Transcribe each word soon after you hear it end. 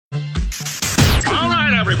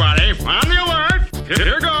safe. On the alert.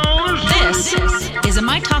 Here goes. This is a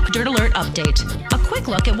My Talk Dirt Alert update. A quick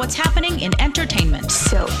look at what's happening in entertainment.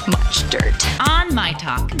 So much dirt. On My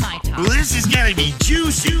Talk. Well, this is going to be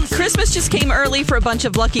juicy. Christmas just came early for a bunch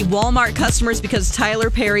of lucky Walmart customers because Tyler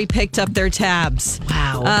Perry picked up their tabs.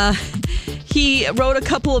 Wow. He wrote a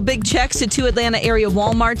couple of big checks to 2 Atlanta area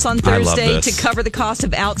Walmarts on Thursday to cover the cost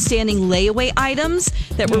of outstanding layaway items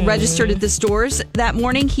that were registered at the stores. That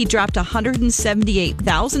morning, he dropped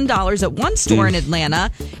 $178,000 at one store in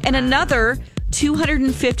Atlanta and another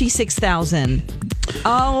 $256,000.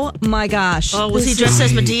 Oh my gosh. Oh, was he dressed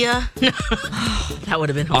as Medea? That would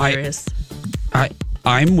have been hilarious.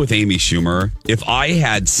 I'm with Amy Schumer. If I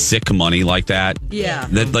had sick money like that,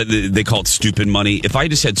 they call it stupid money. If I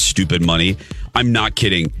just had stupid money, I'm not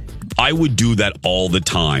kidding, I would do that all the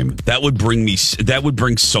time. That would bring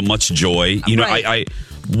so much joy. You know, Right.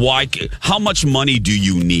 why? How much money do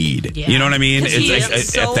you need? Yeah. You know what I mean? He It's is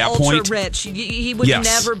so at that ultra point, rich. He would Yes.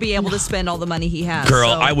 never be able to spend all the money he has. girl,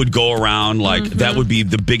 so. I would go around like that would be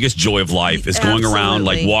the biggest joy of life is going around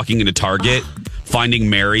like Absolutely. walking into Target, finding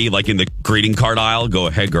Mary like in the greeting card aisle. Go,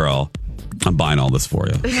 hey girl, I'm buying all this for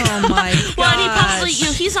you. Oh my god! Well, and he probably,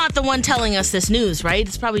 he's not the one telling us this news, right?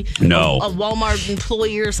 It's probably a Walmart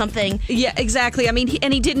employee or something. Yeah, exactly. I mean, he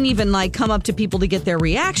didn't even like come up to people to get their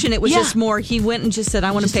reaction. It was just more. He went and just said, "I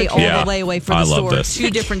want to pay all the layaway for the love store." this. 2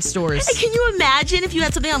 different stores. Can you imagine if you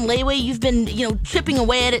had something on layaway, you've been, chipping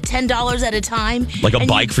away at it $10 at a time, Like a and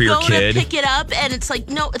bike you for your go kid. to pick it up, and it's like,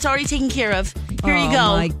 no, it's already taken care of. Here you go.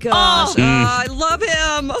 Oh my gosh! Oh. I love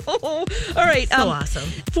him. All right, So awesome.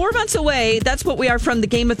 4 months away. That's what we are from the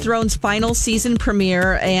Game of Thrones final season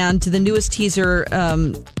premiere, and the newest teaser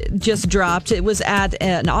just dropped. It was at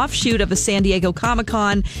an offshoot of a San Diego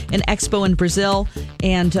Comic-Con, an expo in Brazil,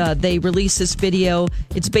 and they released this video.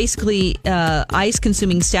 It's basically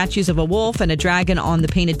ice-consuming statues of a wolf and a dragon on the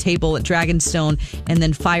painted table at Dragonstone, and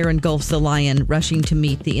then fire engulfs the lion, rushing to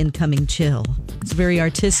meet the incoming chill. It's very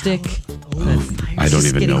artistic. I don't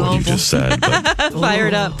even know what you just said, but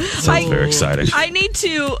Fired up. sounds very exciting. I need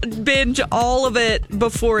to binge all of it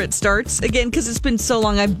before it starts again because it's been so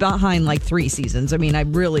long. I'm behind like 3 seasons. I mean, I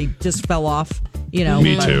really just fell off.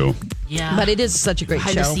 Me too. Yeah. But it is such a great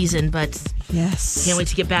Behind show. the season, but Yes. can't wait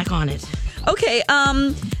to get back on it. Okay.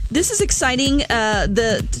 This is exciting.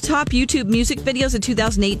 The top YouTube music videos of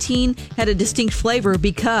 2018 had a distinct flavor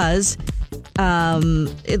because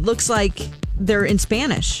it looks like they're in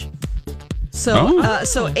Spanish.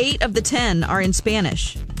 So 8 of the 10 are in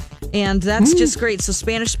Spanish. And that's just great. So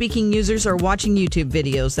Spanish-speaking users are watching YouTube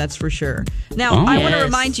videos, that's for sure. Now, I want to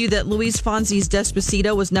remind you that Luis Fonsi's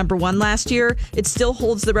Despacito was #1 last year. It still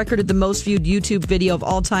holds the record of the most viewed YouTube video of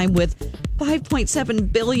all time with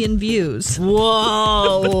 5.7 billion views.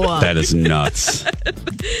 Whoa. That is nuts.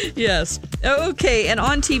 Yes. Okay, and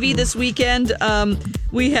on TV this weekend,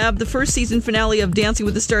 we have the first season finale of Dancing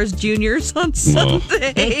with the Stars Juniors on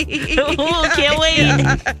Sunday. Oh, can't wait.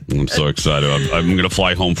 I'm so excited. I'm going to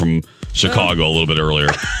fly home from Chicago a little bit earlier.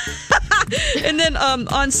 And then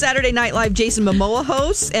on Saturday Night Live, Jason Momoa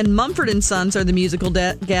hosts, and Mumford & Sons are the musical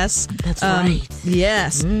guests. That's right.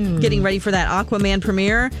 Yes. Getting ready for that Aquaman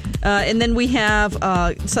premiere. And then we have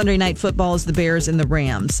Sunday Night Football as the Bears and the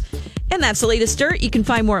Rams. And that's the latest dirt. You can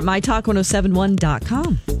find more at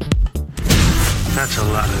mytalk1071.com. That's a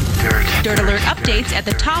lot of dirt. Dirt Alert updates at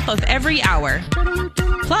the top of every hour.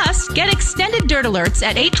 Plus, get extended Dirt Alerts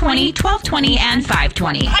at 8:20, 12:20, and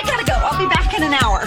 5:20. I gotta go. I'll be back in an hour.